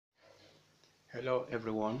Hello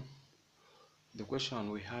everyone. The question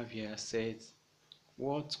we have here says,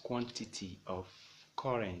 what quantity of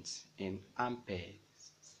current in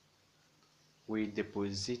amperes we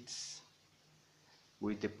deposit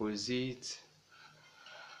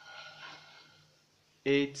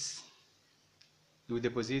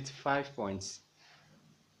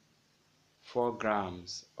 5.4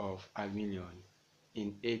 grams of aluminium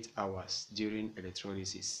in 8 hours during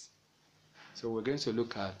electrolysis. So we're going to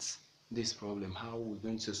look at this problem, how we're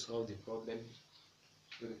going to solve the problem.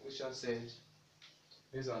 So the question said,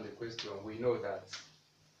 based on the question, we know that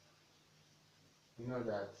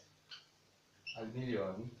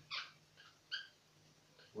aluminium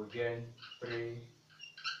will gain three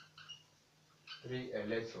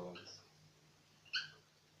electrons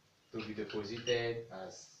to be deposited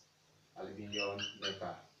as aluminium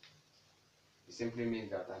metal. It simply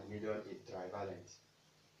means that aluminium is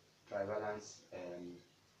trivalent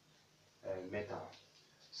metal.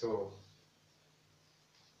 So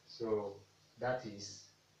that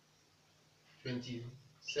is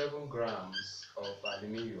 27 grams of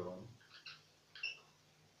aluminium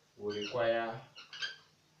will require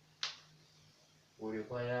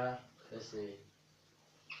let's say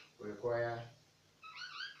 3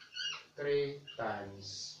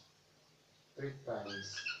 times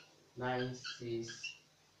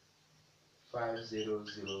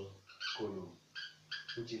 96500 coulomb,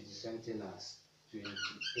 which is the same thing as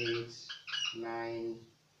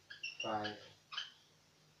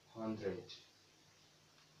 28,9,500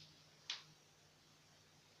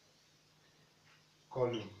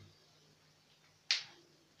 coulomb.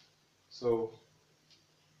 So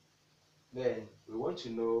then we want to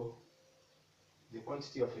know the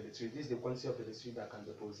quantity of electricity. This is the quantity of electricity that can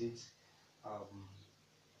deposit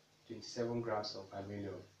 27 grams of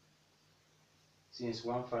aluminium. Since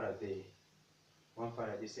 1 Faraday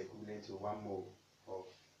is equivalent to 1 mole of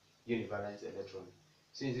univalent electron.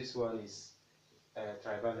 Since this one is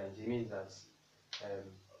trivalent, it means that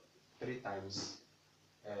 3 times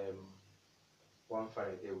 1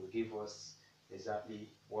 Faraday will give us exactly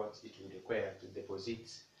what it will require to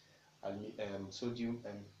deposit aluminium,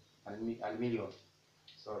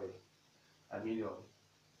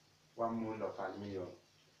 1 mole of aluminium,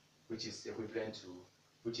 which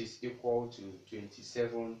is equal to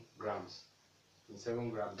 27 grams. 27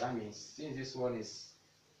 grams. That means since this one is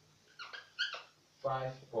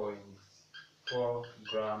 5.4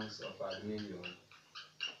 grams of aluminium,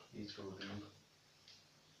 it will be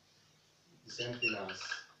the same thing as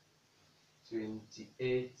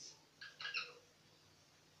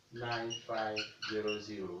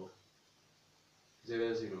 28,9,500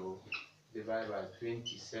 divided by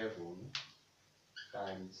 27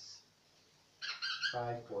 times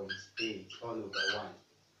 5.8 all over 1,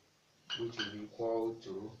 which will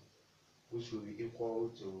be equal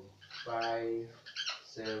to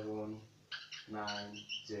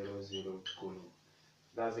 57900 coulomb.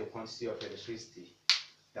 That's the quantity of electricity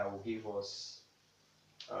that will give us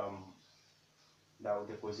that will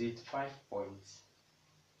deposit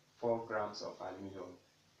 5.4 grams of aluminium.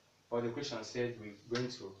 But the question said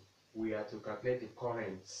we are to calculate the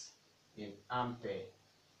currents in ampere.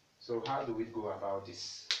 So how do we go about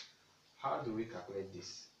this? How do we calculate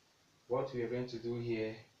this? What we are going to do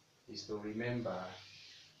here is to remember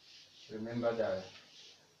that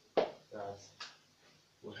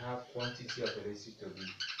we have quantity of electricity to be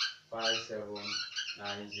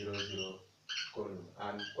 57900 coulomb,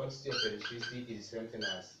 and quantity of electricity is the same thing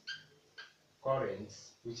as current,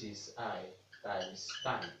 which is I, times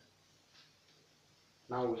time.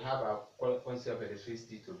 Now we have our quantity of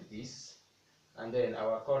electricity to be this, and then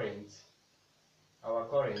our current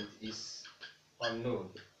is unknown.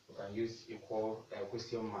 We can use equal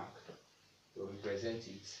question mark to represent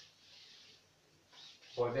it.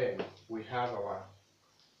 But then we have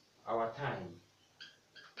our time.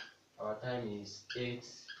 Our time is 8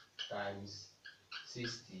 times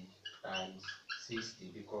 60 times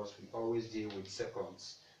 60, because we always deal with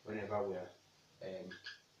seconds whenever we are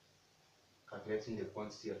calculating the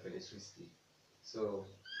quantity of electricity. So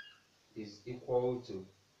is equal to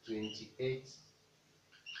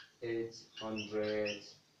 28,800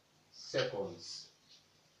 seconds.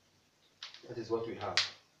 That is what we have.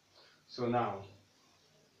 So now,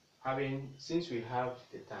 since we have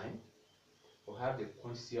the time, we have the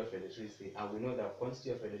quantity of electricity, and we know that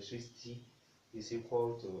quantity of electricity is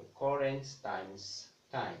equal to current times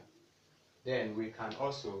time. Then we can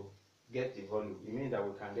also get the volume. It means that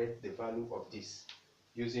we can get the value of this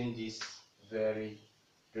using this very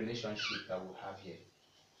relationship that we have here.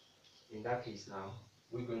 In that case now,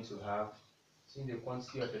 we're going to have, since the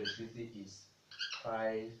quantity of electricity is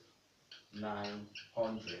 5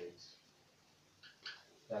 900.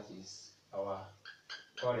 That is, our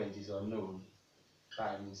current is unknown,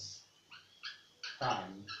 times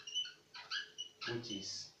time, which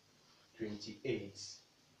is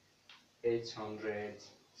 28,800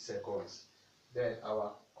 seconds. Then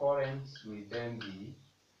our current will then be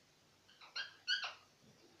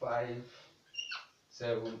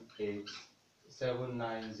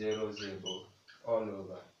 5787900 all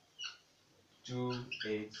over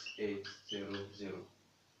 28800.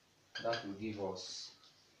 That will give us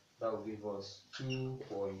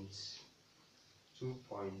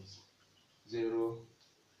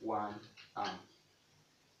 2.01 amp,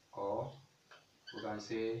 or we can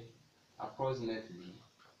say approximately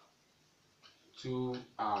 2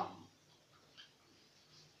 amp.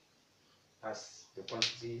 That's the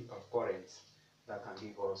quantity of current that can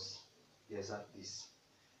give us the exact this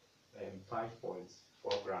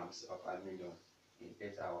 5.4 grams of aluminium in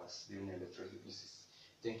 8 hours during electrolysis.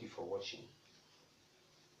 Thank you for watching.